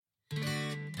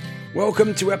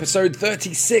Welcome to episode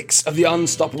 36 of the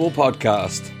Unstoppable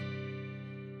Podcast.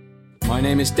 My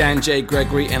name is Dan J.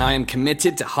 Gregory, and I am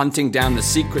committed to hunting down the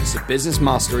secrets of business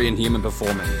mastery and human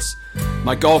performance.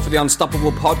 My goal for the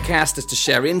Unstoppable Podcast is to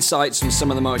share insights from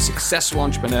some of the most successful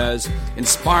entrepreneurs,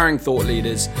 inspiring thought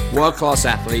leaders, world-class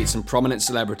athletes, and prominent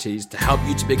celebrities to help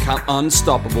you to become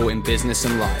unstoppable in business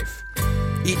and life.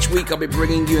 Each week I'll be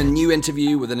bringing you a new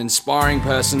interview with an inspiring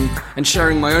person and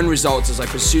sharing my own results as I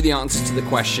pursue the answers to the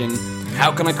question,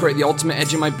 how can I create the ultimate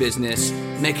edge in my business,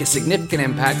 make a significant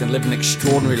impact, and live an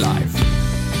extraordinary life?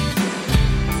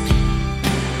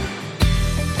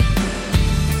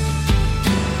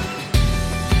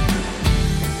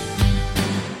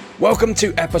 Welcome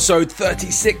to episode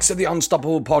 36 of the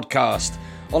Unstoppable Podcast.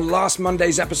 On last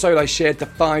Monday's episode, I shared the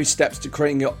 5 steps to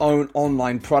creating your own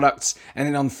online products. And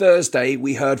then on Thursday,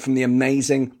 we heard from the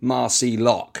amazing Marcy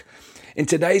Locke. In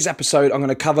today's episode, I'm going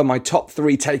to cover my top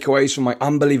 3 takeaways from my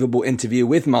unbelievable interview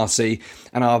with Marcy.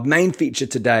 And our main feature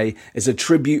today is a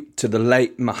tribute to the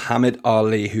late Muhammad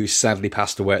Ali, who sadly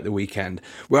passed away at the weekend,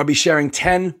 where I'll be sharing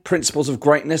 10 principles of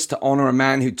greatness to honor a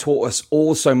man who taught us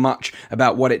all so much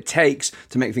about what it takes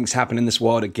to make things happen in this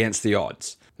world against the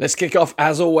odds. Let's kick off,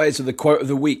 as always, with the quote of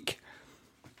the week.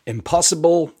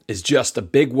 Impossible is just a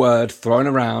big word thrown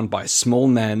around by small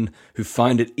men who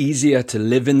find it easier to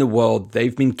live in the world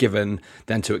they've been given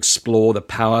than to explore the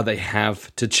power they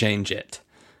have to change it.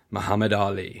 Muhammad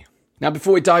Ali. Now,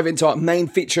 before we dive into our main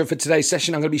feature for today's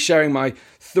session, I'm going to be sharing my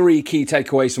 3 key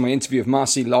takeaways from my interview with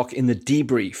Marcy Locke in the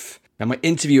debrief. Now, my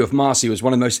interview of Marcy was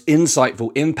one of the most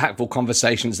insightful, impactful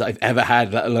conversations that I've ever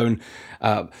had, let alone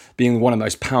being one of the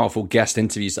most powerful guest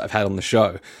interviews that I've had on the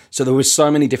show. So there were so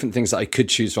many different things that I could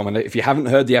choose from. And if you haven't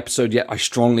heard the episode yet, I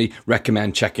strongly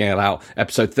recommend checking it out.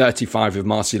 Episode 35 of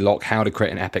Marcy Locke, How to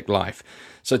Create an Epic Life.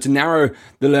 So to narrow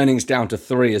the learnings down to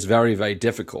 3 is very, very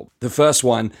difficult. The first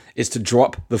one is to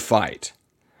drop the fight.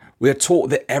 We are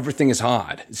taught that everything is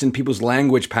hard. It's in people's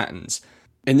language patterns.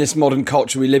 In this modern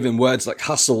culture we live in, words like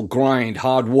hustle, grind,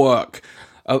 hard work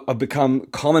have become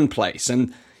commonplace.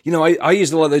 And, you know, I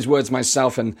use a lot of those words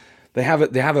myself, and they have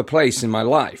a place in my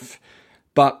life.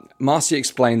 But Marcy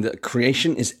explained that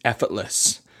creation is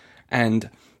effortless. And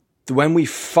when we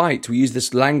fight, we use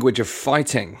this language of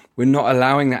fighting. We're not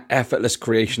allowing that effortless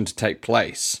creation to take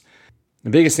place. The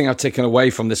biggest thing I've taken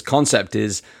away from this concept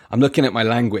is I'm looking at my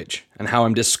language and how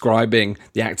I'm describing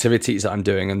the activities that I'm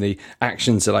doing and the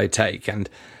actions that I take and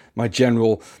my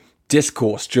general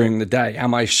discourse during the day.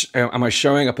 Am I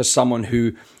showing up as someone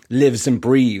who lives and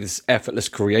breathes effortless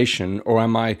creation, or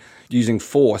am I using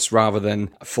force rather than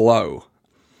flow?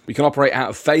 We can operate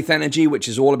out of faith energy, which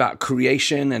is all about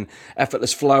creation and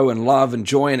effortless flow and love and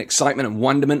joy and excitement and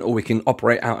wonderment, or we can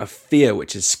operate out of fear,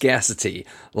 which is scarcity,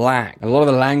 lack. A lot of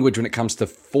the language when it comes to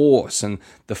force and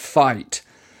the fight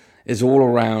is all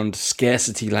around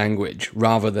scarcity language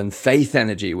rather than faith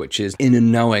energy, which is inner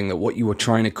knowing that what you are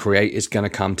trying to create is going to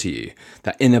come to you.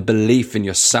 That inner belief in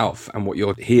yourself and what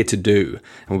you're here to do.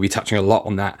 And we'll be touching a lot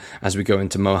on that as we go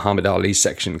into Muhammad Ali's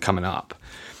section coming up.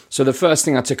 So the first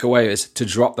thing I took away is to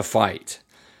drop the fight.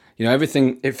 You know,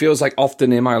 it feels like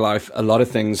often in my life, a lot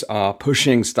of things are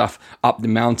pushing stuff up the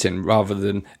mountain rather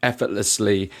than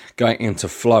effortlessly going into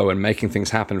flow and making things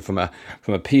happen from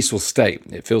a peaceful state.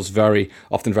 It feels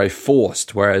often very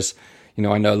forced, whereas, you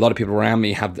know, I know a lot of people around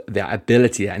me have that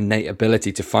innate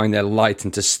ability to find their light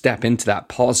and to step into that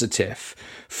positive,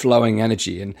 flowing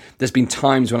energy. And there's been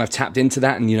times when I've tapped into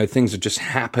that and, you know, things have just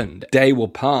happened. Day will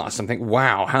pass. I'm thinking,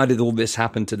 wow, how did all this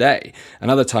happen today? And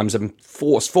other times I'm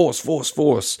force.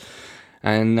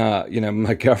 And, you know,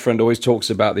 my girlfriend always talks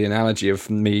about the analogy of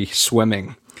me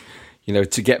swimming. You know,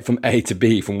 to get from A to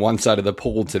B, from one side of the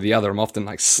pool to the other, I'm often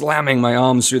like slamming my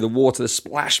arms through the water,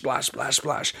 splash, splash, splash,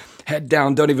 splash, head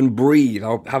down, don't even breathe.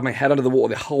 I'll have my head under the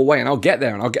water the whole way, and I'll get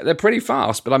there pretty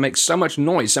fast, but I make so much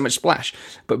noise, so much splash.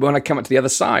 But when I come up to the other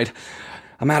side,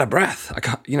 I'm out of breath.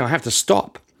 I have to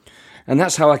stop. And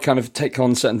that's how I kind of take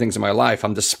on certain things in my life.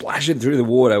 I'm just splashing through the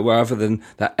water rather than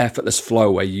that effortless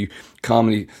flow where you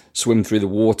calmly swim through the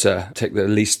water, take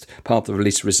the path of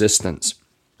least resistance.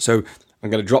 So I'm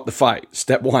going to drop the fight.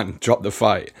 Step 1, drop the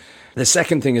fight. The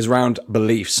second thing is around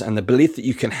beliefs and the belief that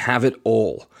you can have it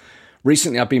all.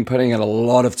 Recently, I've been putting in a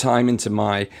lot of time into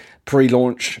my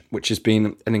pre-launch, which has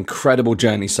been an incredible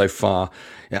journey so far.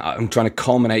 I'm trying to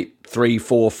culminate 3,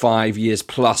 4, 5 years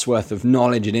plus worth of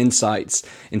knowledge and insights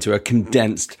into a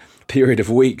condensed period of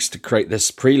weeks to create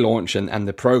this pre-launch and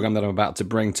the program that I'm about to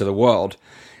bring to the world.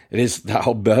 It is that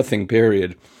whole birthing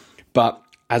period. But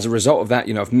as a result of that,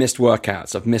 I've missed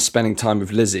workouts, I've missed spending time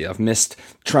with Lizzie, I've missed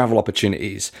travel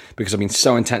opportunities because I've been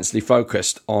so intensely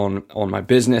focused on my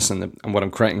business and what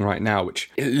I'm creating right now, which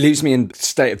it leaves me in a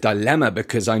state of dilemma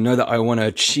because I know that I want to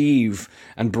achieve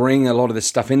and bring a lot of this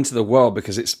stuff into the world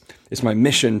because it's my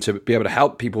mission to be able to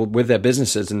help people with their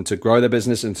businesses and to grow their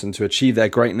businesses and to achieve their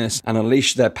greatness and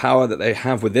unleash their power that they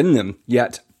have within them.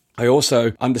 Yet I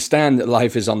also understand that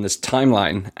life is on this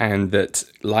timeline and that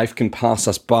life can pass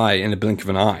us by in a blink of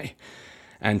an eye.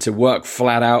 And to work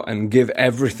flat out and give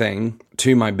everything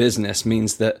to my business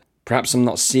means that perhaps I'm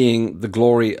not seeing the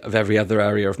glory of every other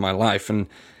area of my life. And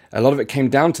a lot of it came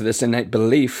down to this innate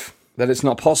belief that it's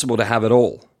not possible to have it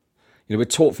all. We're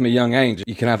taught from a young age,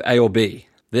 you can have A or B,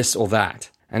 this or that.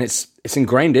 And it's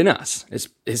ingrained in us.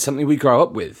 It's something we grow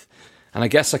up with. And I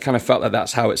guess I kind of felt that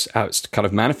that's how it's kind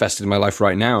of manifested in my life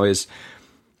right now is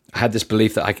I had this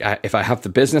belief that if I have the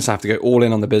business, I have to go all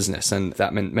in on the business. And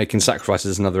that meant making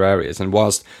sacrifices in other areas. And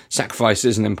whilst sacrifice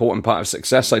is an important part of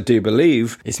success, I do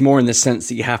believe it's more in the sense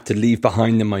that you have to leave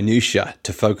behind the minutiae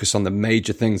to focus on the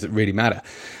major things that really matter.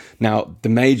 Now, the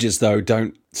majors, though,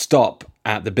 don't stop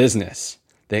at the business.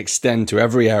 They extend to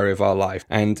every area of our life.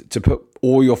 And to put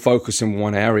all your focus in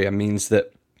one area means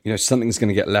that something's going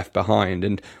to get left behind.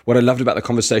 And what I loved about the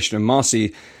conversation with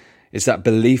Marcy is that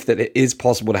belief that it is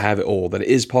possible to have it all, that it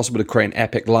is possible to create an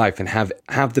epic life and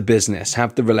have the business,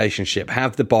 have the relationship,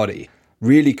 have the body,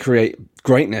 really create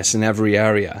greatness in every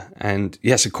area. And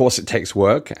yes, of course, it takes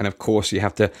work. And of course, you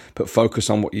have to put focus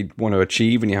on what you want to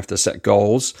achieve and you have to set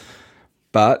goals.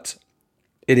 But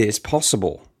it is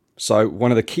possible. So one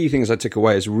of the key things I took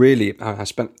away is really, I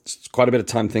spent quite a bit of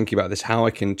time thinking about this, how I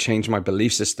can change my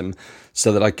belief system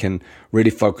so that I can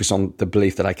really focus on the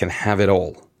belief that I can have it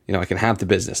all. I can have the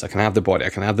business, I can have the body, I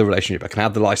can have the relationship, I can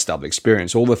have the lifestyle, the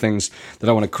experience, all the things that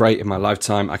I want to create in my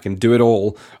lifetime. I can do it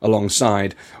all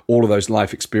alongside all of those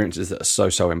life experiences that are so,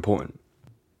 so important.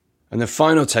 And the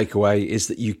final takeaway is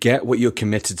that you get what you're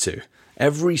committed to.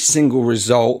 Every single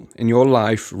result in your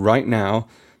life right now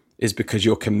is because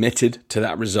you're committed to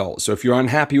that result. So if you're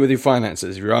unhappy with your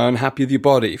finances, if you're unhappy with your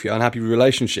body, if you're unhappy with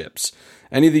relationships,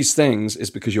 any of these things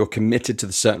is because you're committed to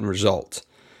the certain result.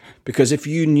 Because if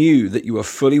you knew that you were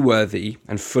fully worthy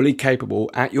and fully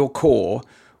capable at your core,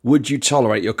 would you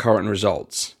tolerate your current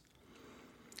results?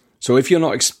 So if you're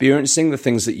not experiencing the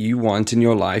things that you want in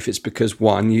your life, it's because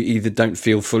one, you either don't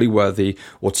feel fully worthy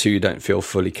or two, you don't feel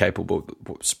fully capable.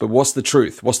 But what's the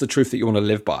truth? What's the truth that you want to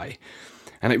live by?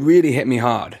 And it really hit me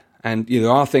hard. And there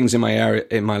are things in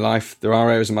my life. There are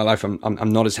areas in my life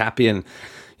I'm not as happy, and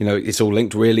it's all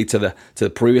linked really to the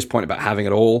previous point about having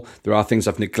it all. There are things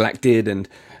I've neglected and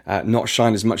not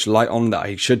shine as much light on that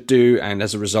I should do, and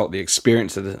as a result, the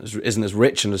experience isn't as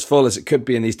rich and as full as it could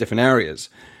be in these different areas.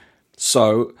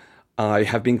 So I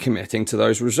have been committing to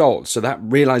those results. So that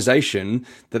realization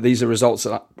that these are results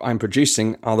that I'm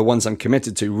producing are the ones I'm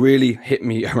committed to really hit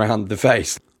me around the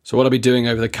face. So what I'll be doing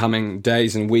over the coming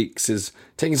days and weeks is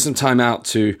taking some time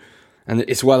out and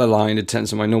it's well aligned in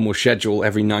terms of my normal schedule,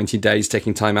 every 90 days,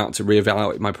 taking time out to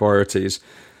reevaluate my priorities,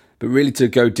 but really to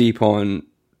go deep on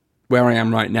where I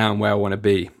am right now and where I want to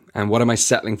be. And what am I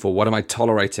settling for? What am I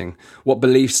tolerating? What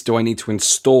beliefs do I need to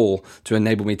install to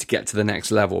enable me to get to the next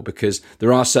level? Because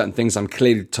there are certain things I'm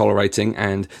clearly tolerating,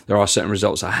 and there are certain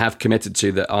results I have committed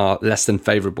to that are less than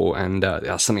favorable, and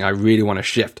are something I really want to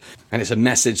shift. And it's a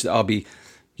message that I'll be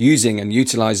using and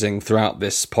utilizing throughout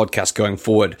this podcast going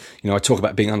forward. I talk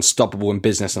about being unstoppable in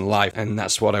business and life, and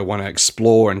that's what I want to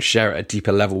explore and share at a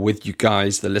deeper level with you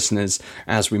guys, the listeners,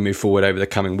 as we move forward over the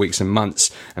coming weeks and months,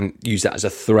 and use that as a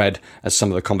thread as some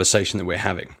of the conversation that we're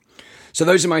having. So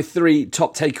those are my 3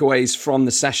 top takeaways from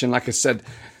the session. Like I said,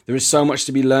 there is so much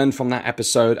to be learned from that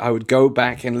episode. I would go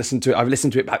back and listen to it. I've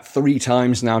listened to it about 3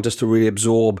 times now just to really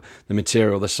absorb the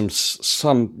material. There's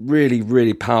some really,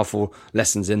 really powerful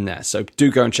lessons in there. So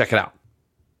do go and check it out.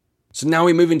 So now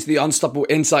we move into the Unstoppable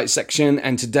Insight section.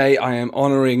 And today I am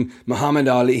honoring Muhammad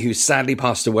Ali, who sadly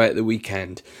passed away at the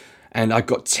weekend. And I've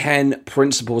got 10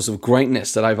 principles of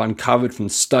greatness that I've uncovered from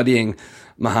studying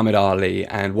Muhammad Ali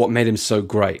and what made him so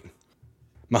great.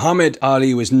 Muhammad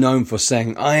Ali was known for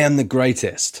saying, "I am the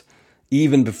greatest,"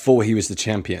 even before he was the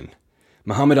champion.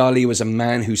 Muhammad Ali was a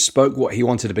man who spoke what he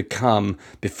wanted to become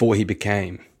before he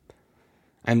became.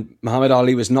 And Muhammad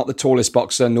Ali was not the tallest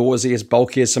boxer, nor was he as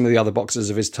bulky as some of the other boxers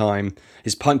of his time.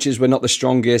 His punches were not the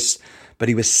strongest, but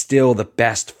he was still the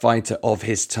best fighter of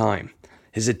his time.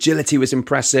 His agility was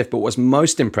impressive, but what was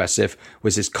most impressive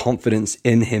was his confidence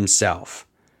in himself.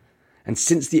 And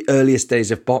since the earliest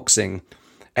days of boxing,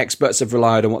 experts have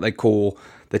relied on what they call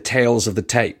the tails of the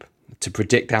tape to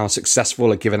predict how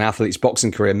successful a given athlete's boxing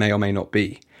career may or may not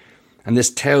be. And this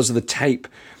Tales of the Tape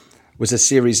was a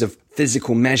series of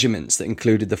physical measurements that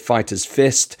included the fighter's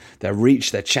fist, their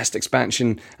reach, their chest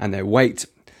expansion, and their weight.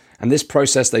 And this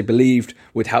process, they believed,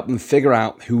 would help them figure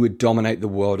out who would dominate the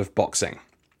world of boxing.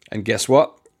 And guess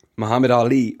what? Muhammad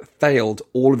Ali failed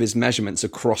all of his measurements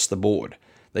across the board.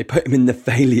 They put him in the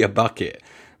failure bucket.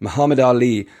 Muhammad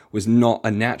Ali was not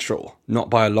a natural, not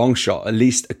by a long shot, at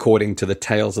least according to the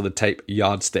Tales of the Tape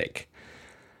yardstick.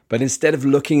 But instead of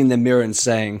looking in the mirror and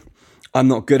saying, I'm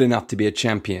not good enough to be a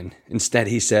champion, instead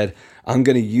he said, I'm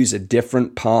going to use a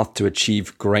different path to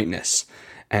achieve greatness.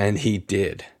 And he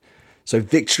did. So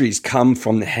victories come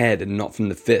from the head and not from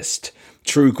the fist.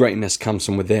 True greatness comes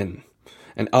from within.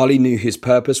 And Ali knew his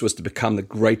purpose was to become the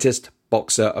greatest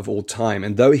boxer of all time.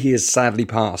 And though he has sadly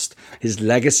passed, his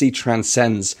legacy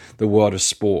transcends the world of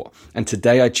sport. And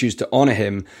today I choose to honor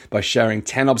him by sharing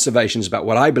 10 observations about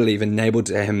what I believe enabled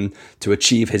him to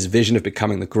achieve his vision of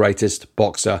becoming the greatest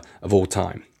boxer of all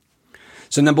time.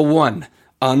 So number 1,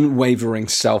 unwavering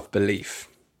self-belief.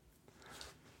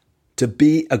 To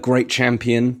be a great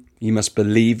champion, you must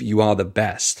believe you are the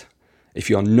best. If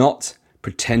you're not,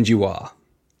 pretend you are.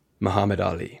 Muhammad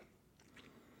Ali.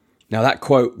 Now that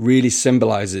quote really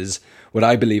symbolizes what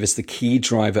I believe is the key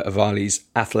driver of Ali's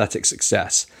athletic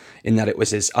success, in that it was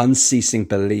his unceasing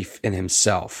belief in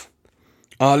himself.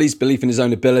 Ali's belief in his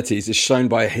own abilities is shown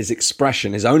by his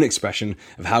own expression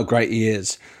of how great he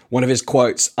is. One of his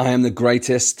quotes, I am the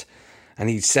greatest, and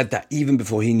he said that even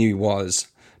before he knew he was,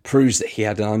 proves that he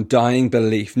had an undying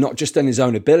belief, not just in his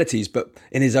own abilities, but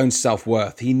in his own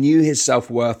self-worth. He knew his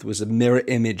self-worth was a mirror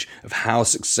image of how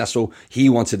successful he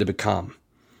wanted to become.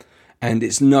 And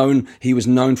he was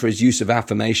known for his use of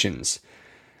affirmations.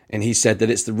 And he said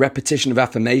that it's the repetition of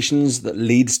affirmations that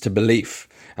leads to belief.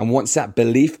 And once that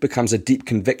belief becomes a deep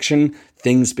conviction,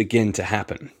 things begin to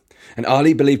happen. And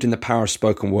Ali believed in the power of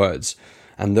spoken words,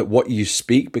 and that what you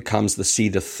speak becomes the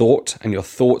seed of thought, and your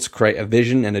thoughts create a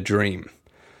vision and a dream.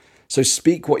 So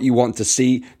speak what you want to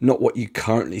see, not what you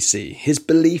currently see. His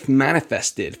belief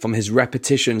manifested from his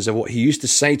repetitions of what he used to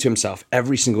say to himself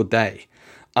every single day.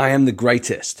 I am the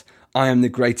greatest. I am the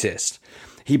greatest.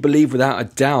 He believed without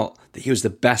a doubt that he was the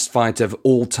best fighter of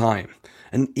all time.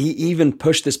 And he even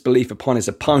pushed this belief upon his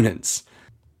opponents.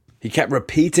 He kept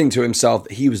repeating to himself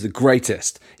that he was the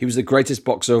greatest. He was the greatest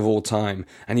boxer of all time.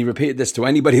 And he repeated this to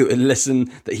anybody who would listen,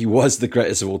 that he was the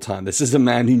greatest of all time. This is a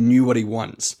man who knew what he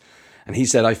wants. And he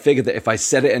said, I figured that if I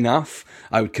said it enough,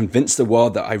 I would convince the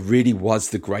world that I really was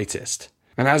the greatest.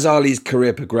 And as Ali's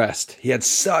career progressed, he had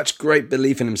such great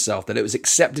belief in himself that it was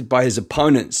accepted by his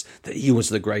opponents that he was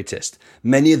the greatest.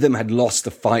 Many of them had lost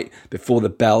the fight before the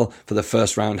bell for the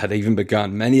first round had even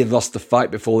begun. Many had lost the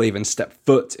fight before they even stepped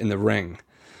foot in the ring.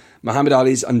 Muhammad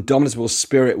Ali's indomitable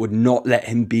spirit would not let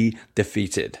him be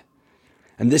defeated.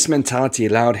 And this mentality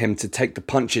allowed him to take the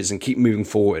punches and keep moving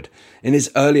forward. In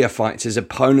his earlier fights, his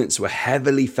opponents were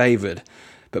heavily favored,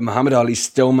 but Muhammad Ali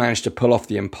still managed to pull off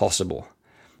the impossible.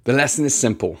 The lesson is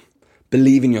simple.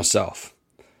 Believe in yourself.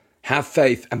 Have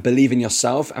faith and believe in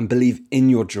yourself and believe in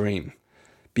your dream.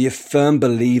 Be a firm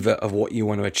believer of what you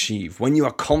want to achieve. When you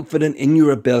are confident in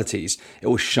your abilities, it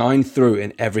will shine through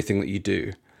in everything that you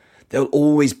do. There will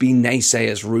always be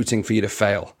naysayers rooting for you to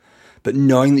fail. But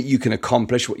knowing that you can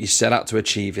accomplish what you set out to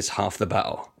achieve is half the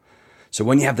battle. So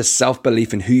when you have the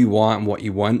self-belief in who you are and what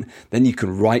you want, then you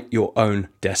can write your own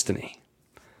destiny.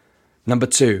 Number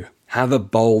 2, have a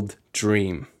bold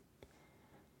dream.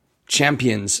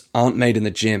 Champions aren't made in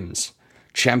the gyms.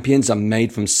 Champions are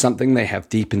made from something they have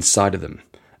deep inside of them.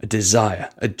 A desire,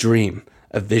 a dream,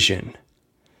 a vision.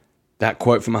 That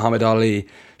quote from Muhammad Ali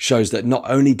shows that not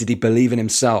only did he believe in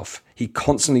himself, he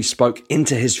constantly spoke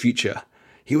into his future.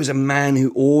 He was a man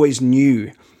who always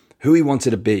knew who he wanted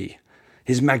to be.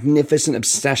 His magnificent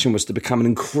obsession was to become an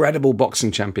incredible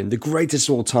boxing champion, the greatest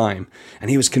of all time, and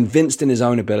he was convinced in his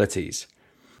own abilities.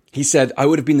 He said, I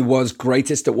would have been the world's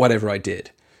greatest at whatever I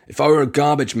did. If I were a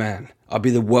garbage man, I'd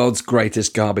be the world's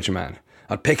greatest garbage man.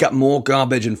 I'd pick up more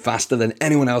garbage and faster than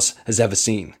anyone else has ever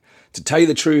seen. To tell you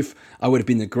the truth, I would have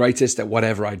been the greatest at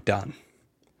whatever I'd done.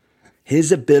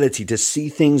 His ability to see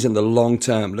things in the long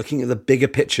term, looking at the bigger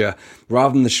picture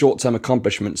rather than the short-term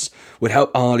accomplishments, would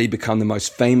help Ali become the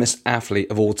most famous athlete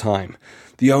of all time.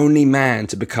 The only man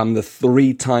to become the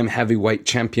 3-time heavyweight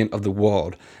champion of the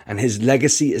world, and his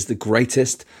legacy as the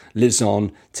greatest lives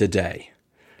on today.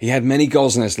 He had many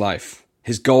goals in his life.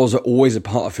 His goals are always a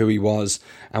part of who he was,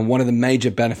 and one of the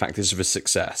major benefactors of his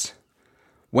success.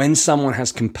 When someone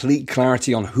has complete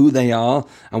clarity on who they are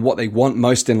and what they want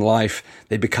most in life,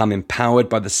 they become empowered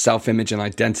by the self-image and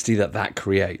identity that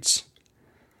creates.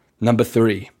 Number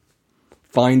 3,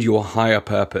 find your higher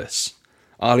purpose.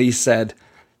 Ali said,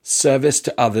 Service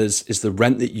to others is the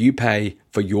rent that you pay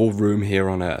for your room here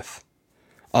on earth.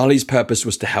 Ali's purpose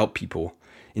was to help people.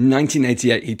 In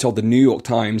 1988, he told the New York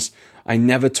Times, "I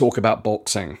never talk about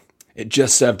boxing. It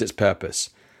just served its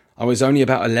purpose. I was only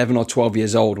about 11 or 12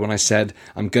 years old when I said,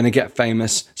 I'm going to get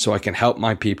famous so I can help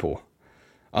my people."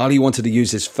 Ali wanted to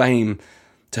use his fame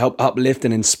to help uplift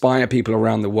and inspire people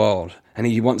around the world. And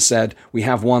he once said, "We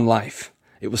have one life.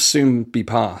 It will soon be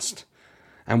past.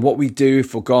 And what we do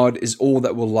for God is all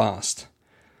that will last."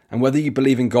 And whether you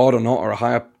believe in God or not, or a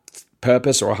higher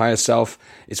purpose or a higher self,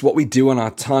 it's what we do on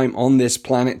our time on this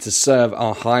planet to serve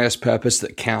our highest purpose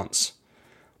that counts.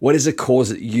 What is a cause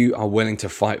that you are willing to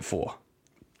fight for?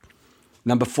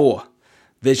 Number 4,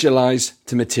 visualize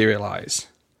to materialize.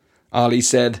 Ali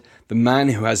said, "The man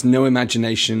who has no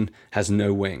imagination has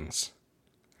no wings."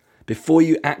 Before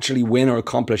you actually win or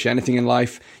accomplish anything in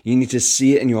life, you need to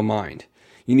see it in your mind.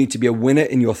 You need to be a winner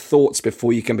in your thoughts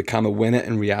before you can become a winner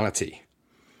in reality.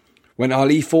 When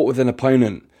Ali fought with an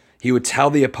opponent, he would tell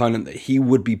the opponent that he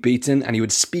would be beaten, and he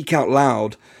would speak out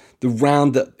loud the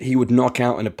round that he would knock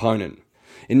out an opponent.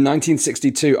 In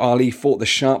 1962, Ali fought the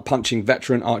sharp-punching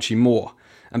veteran Archie Moore,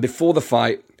 and before the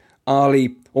fight,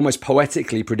 Ali almost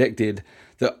poetically predicted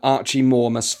that Archie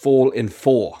Moore must fall in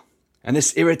 4. And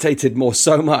this irritated Moore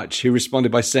so much, he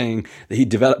responded by saying that he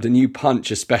developed a new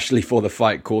punch especially for the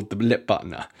fight called the lip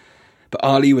buttoner. But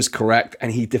Ali was correct,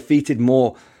 and he defeated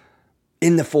Moore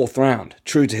in the 4th round,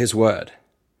 true to his word.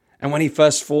 And when he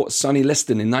first fought Sonny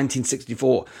Liston in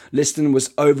 1964, Liston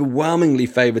was overwhelmingly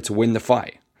favored to win the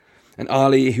fight. And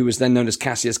Ali, who was then known as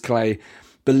Cassius Clay,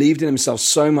 believed in himself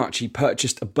so much he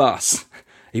purchased a bus.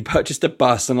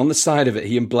 And on the side of it,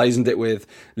 he emblazoned it with,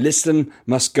 "Liston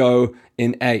must go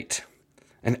in 8.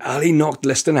 And Ali knocked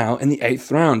Liston out in the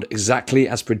 8th round, exactly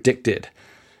as predicted.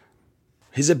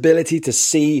 His ability to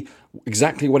see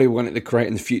exactly what he wanted to create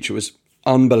in the future was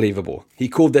unbelievable. He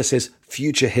called this his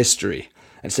future history.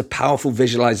 It's a powerful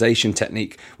visualization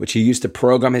technique which he used to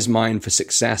program his mind for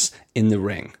success in the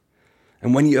ring.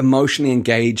 And when you emotionally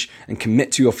engage and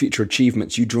commit to your future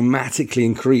achievements, you dramatically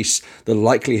increase the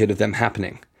likelihood of them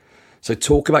happening. So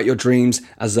talk about your dreams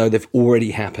as though they've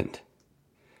already happened.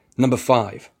 Number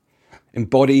 5,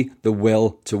 embody the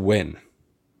will to win.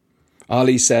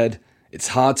 Ali said, "It's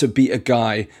hard to beat a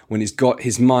guy when he's got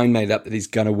his mind made up that he's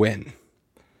going to win."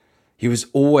 He was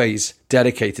always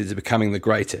dedicated to becoming the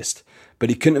greatest, but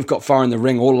he couldn't have got far in the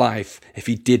ring or life if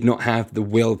he did not have the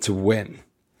will to win.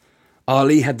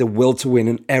 Ali had the will to win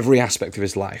in every aspect of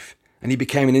his life, and he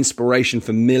became an inspiration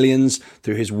for millions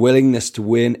through his willingness to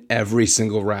win every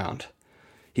single round.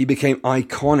 He became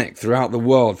iconic throughout the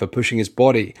world for pushing his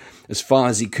body as far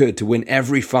as he could to win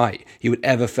every fight he would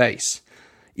ever face.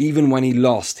 Even when he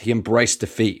lost, he embraced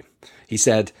defeat. He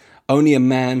said, "Only a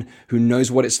man who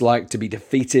knows what it's like to be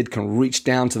defeated can reach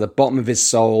down to the bottom of his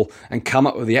soul and come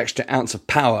up with the extra ounce of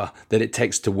power that it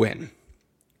takes to win."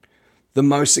 The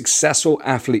most successful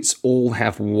athletes all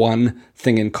have one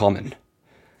thing in common.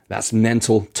 That's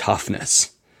mental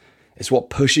toughness. It's what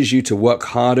pushes you to work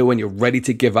harder when you're ready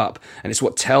to give up, and it's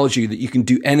what tells you that you can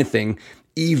do anything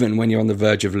even when you're on the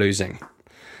verge of losing.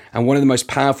 And one of the most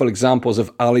powerful examples of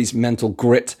Ali's mental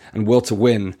grit and will to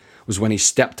win was when he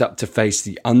stepped up to face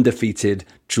the undefeated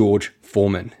George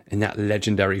Foreman in that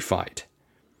legendary fight.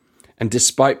 And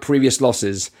despite previous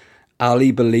losses,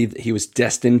 Ali believed that he was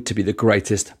destined to be the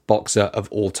greatest boxer of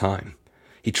all time.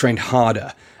 He trained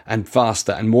harder and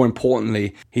faster, and more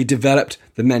importantly, he developed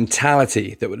the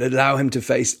mentality that would allow him to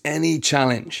face any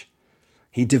challenge.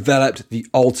 He developed the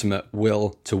ultimate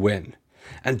will to win.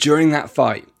 And during that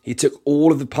fight, he took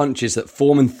all of the punches that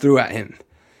Foreman threw at him.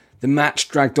 The match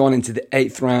dragged on into the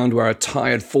 8th round, where a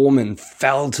tired Foreman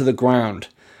fell to the ground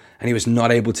and he was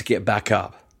not able to get back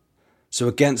up. So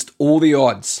against all the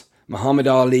odds, Muhammad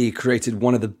Ali created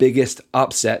one of the biggest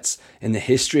upsets in the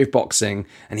history of boxing,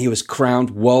 and he was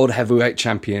crowned world heavyweight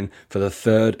champion for the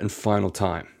 3rd and final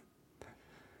time.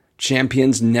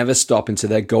 Champions never stop until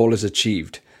their goal is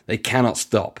achieved. They cannot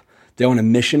stop. They're on a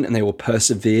mission, and they will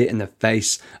persevere in the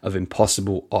face of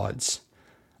impossible odds.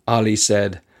 Ali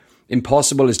said,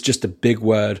 "Impossible is just a big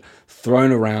word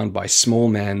thrown around by small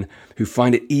men who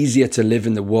find it easier to live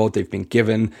in the world they've been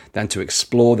given than to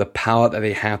explore the power that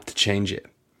they have to change it.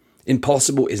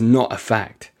 Impossible is not a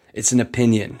fact, it's an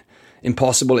opinion.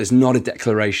 Impossible is not a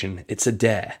declaration, it's a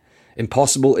dare.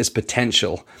 Impossible is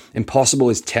potential. Impossible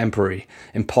is temporary.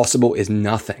 Impossible is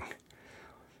nothing."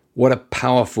 What a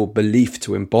powerful belief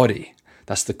to embody.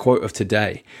 That's the quote of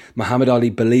today. Muhammad Ali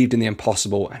believed in the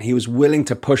impossible, and he was willing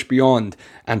to push beyond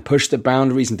and push the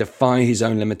boundaries and defy his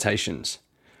own limitations.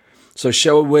 So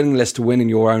show a willingness to win in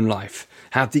your own life.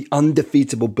 Have the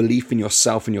undefeatable belief in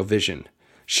yourself and your vision.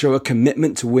 Show a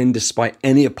commitment to win despite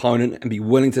any opponent and be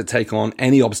willing to take on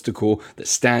any obstacle that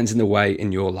stands in the way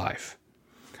in your life.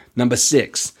 Number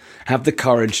 6, have the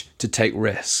courage to take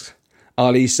risks.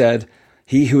 Ali said,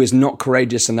 "He who is not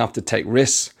courageous enough to take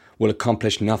risks will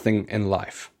accomplish nothing in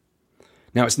life."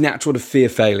 Now, it's natural to fear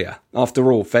failure.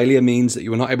 After all, failure means that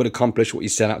you are not able to accomplish what you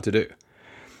set out to do.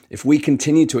 If we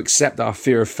continue to accept our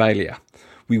fear of failure,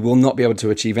 we will not be able to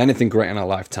achieve anything great in our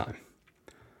lifetime.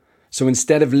 So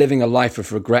instead of living a life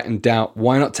of regret and doubt,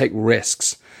 why not take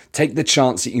risks? Take the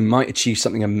chance that you might achieve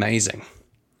something amazing.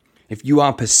 If you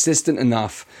are persistent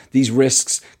enough, these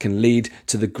risks can lead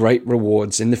to the great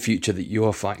rewards in the future that you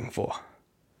are fighting for.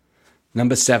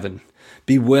 Number 7,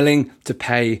 be willing to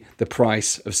pay the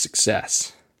price of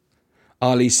success.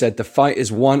 Ali said, "The fight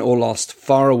is won or lost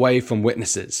far away from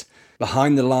witnesses,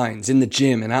 behind the lines, in the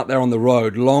gym, and out there on the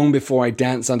road, long before I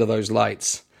dance under those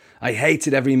lights. I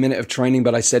hated every minute of training,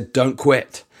 but I said, don't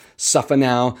quit. Suffer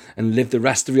now and live the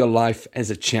rest of your life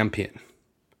as a champion."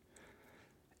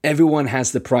 Everyone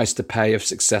has the price to pay of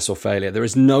success or failure. There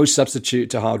is no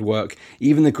substitute to hard work.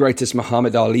 Even the greatest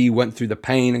Muhammad Ali went through the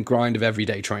pain and grind of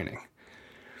everyday training.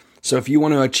 So if you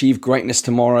want to achieve greatness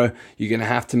tomorrow, you're going to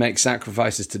have to make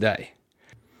sacrifices today.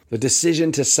 The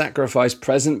decision to sacrifice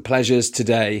present pleasures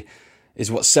today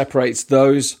is what separates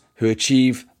those who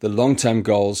achieve the long-term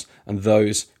goals and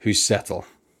those who settle.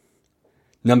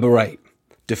 Number 8,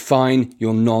 define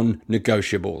your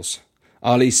non-negotiables.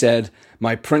 Ali said,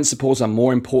 "My principles are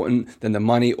more important than the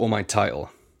money or my title."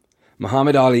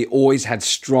 Muhammad Ali always had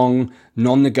strong,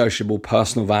 non-negotiable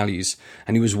personal values,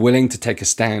 and he was willing to take a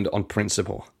stand on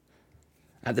principle.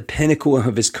 At the pinnacle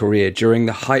of his career, during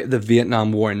the height of the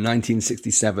Vietnam War in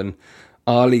 1967,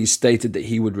 Ali stated that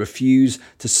he would refuse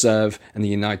to serve in the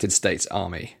United States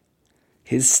Army.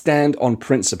 His stand on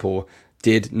principle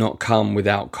did not come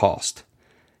without cost.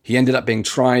 He ended up being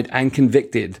tried and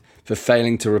convicted for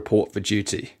failing to report for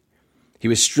duty. He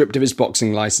was stripped of his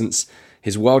boxing license,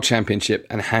 his world championship,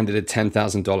 and handed a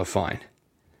 $10,000 fine.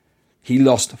 He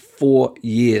lost 4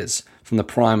 years from the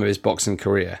prime of his boxing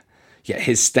career. Yet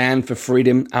his stand for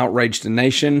freedom outraged a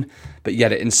nation, but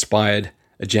yet it inspired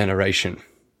a generation.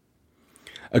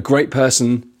 A great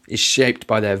person is shaped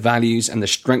by their values and the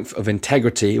strength of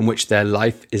integrity in which their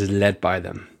life is led by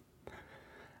them.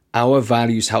 Our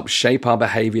values help shape our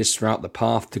behaviors throughout the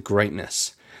path to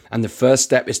greatness. And the first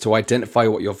step is to identify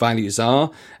what your values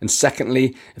are. And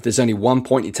secondly, if there's only one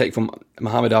point you take from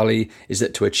Muhammad Ali, is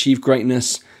that to achieve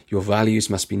greatness, your values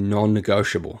must be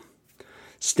non-negotiable.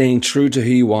 Staying true to who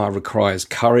you are requires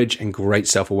courage and great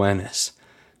self-awareness.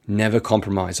 Never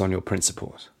compromise on your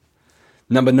principles.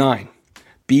 Number 9,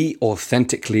 be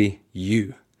authentically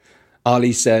you.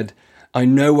 Ali said, "I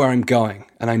know where I'm going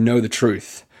and I know the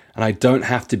truth, and I don't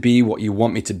have to be what you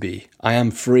want me to be. I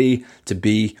am free to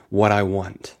be what I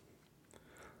want."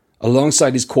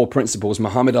 Alongside his core principles,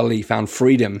 Muhammad Ali found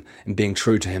freedom in being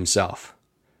true to himself.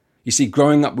 You see,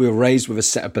 growing up, we were raised with a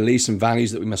set of beliefs and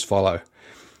values that we must follow.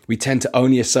 We tend to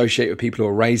only associate with people who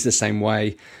are raised the same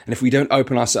way, and if we don't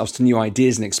open ourselves to new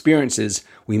ideas and experiences,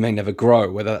 we may never grow,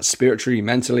 whether that's spiritually,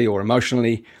 mentally, or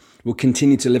emotionally. We'll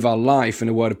continue to live our life in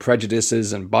a world of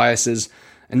prejudices and biases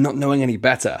and not knowing any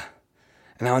better.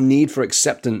 And our need for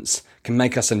acceptance can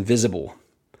make us invisible.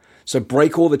 So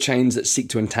break all the chains that seek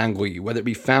to entangle you, whether it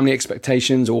be family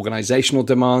expectations, organizational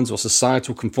demands, or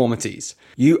societal conformities.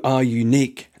 You are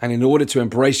unique, and in order to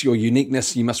embrace your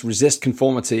uniqueness, you must resist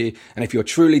conformity. And if you're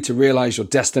truly to realize your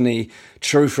destiny,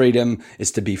 true freedom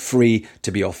is to be free,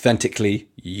 to be authentically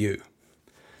you.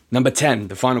 Number 10,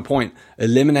 the final point,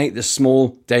 eliminate the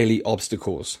small daily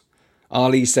obstacles.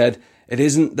 Ali said, "It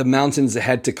isn't the mountains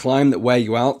ahead to climb that wear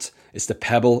you out, it's the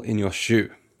pebble in your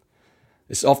shoe."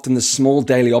 It's often the small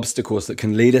daily obstacles that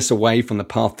can lead us away from the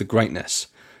path to greatness.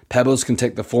 Pebbles can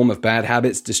take the form of bad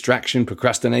habits, distraction,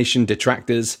 procrastination,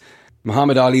 detractors.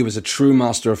 Muhammad Ali was a true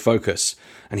master of focus,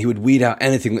 and he would weed out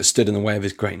anything that stood in the way of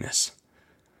his greatness.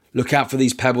 Look out for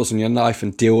these pebbles in your life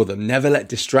and deal with them. Never let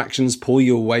distractions pull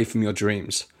you away from your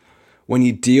dreams. When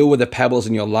you deal with the pebbles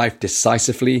in your life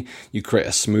decisively, you create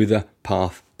a smoother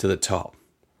path to the top.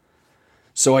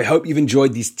 So I hope you've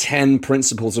enjoyed these 10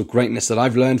 principles of greatness that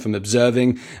I've learned from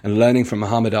observing and learning from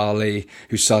Muhammad Ali,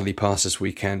 who sadly passed this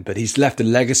weekend. But he's left a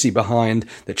legacy behind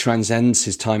that transcends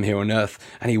his time here on earth,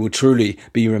 and he will truly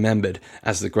be remembered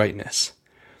as the greatness.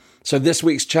 So this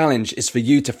week's challenge is for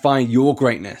you to find your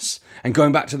greatness. And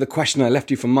going back to the question I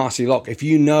left you from Marcy Locke, if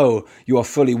you know you are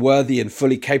fully worthy and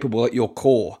fully capable at your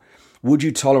core, would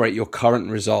you tolerate your current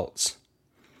results?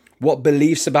 What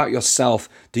beliefs about yourself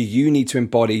do you need to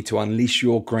embody to unleash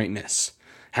your greatness?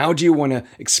 How do you want to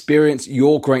experience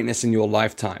your greatness in your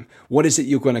lifetime? What is it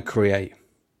you're going to create?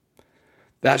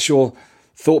 That's your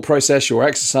thought process, your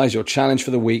exercise, your challenge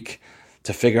for the week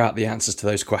to figure out the answers to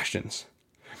those questions.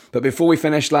 But before we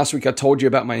finish, last week I told you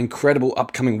about my incredible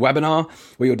upcoming webinar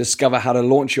where you'll discover how to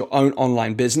launch your own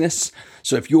online business.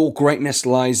 So if your greatness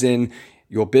lies in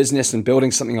your business and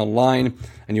building something online,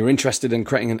 and you're interested in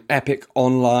creating an epic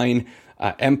online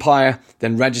empire,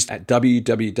 then register at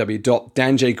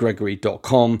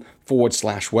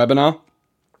www.danjgregory.com/webinar.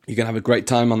 You can have a great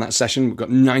time on that session. We've got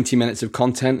 90 minutes of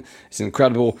content. It's an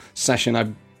incredible session.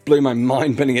 I blew my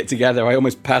mind putting it together. I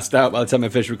almost passed out by the time I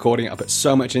finished recording it. I put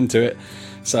so much into it.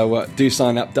 So do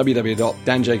sign up,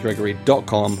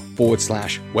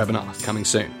 www.danjgregory.com/webinar, coming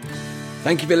soon.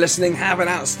 Thank you for listening. Have an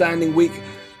outstanding week.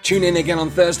 Tune in again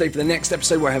on Thursday for the next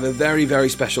episode where I have a very, very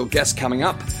special guest coming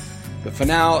up. But for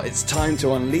now, it's time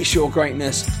to unleash your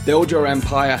greatness, build your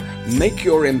empire, make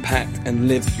your impact, and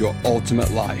live your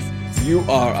ultimate life. You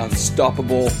are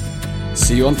unstoppable.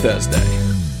 See you on Thursday.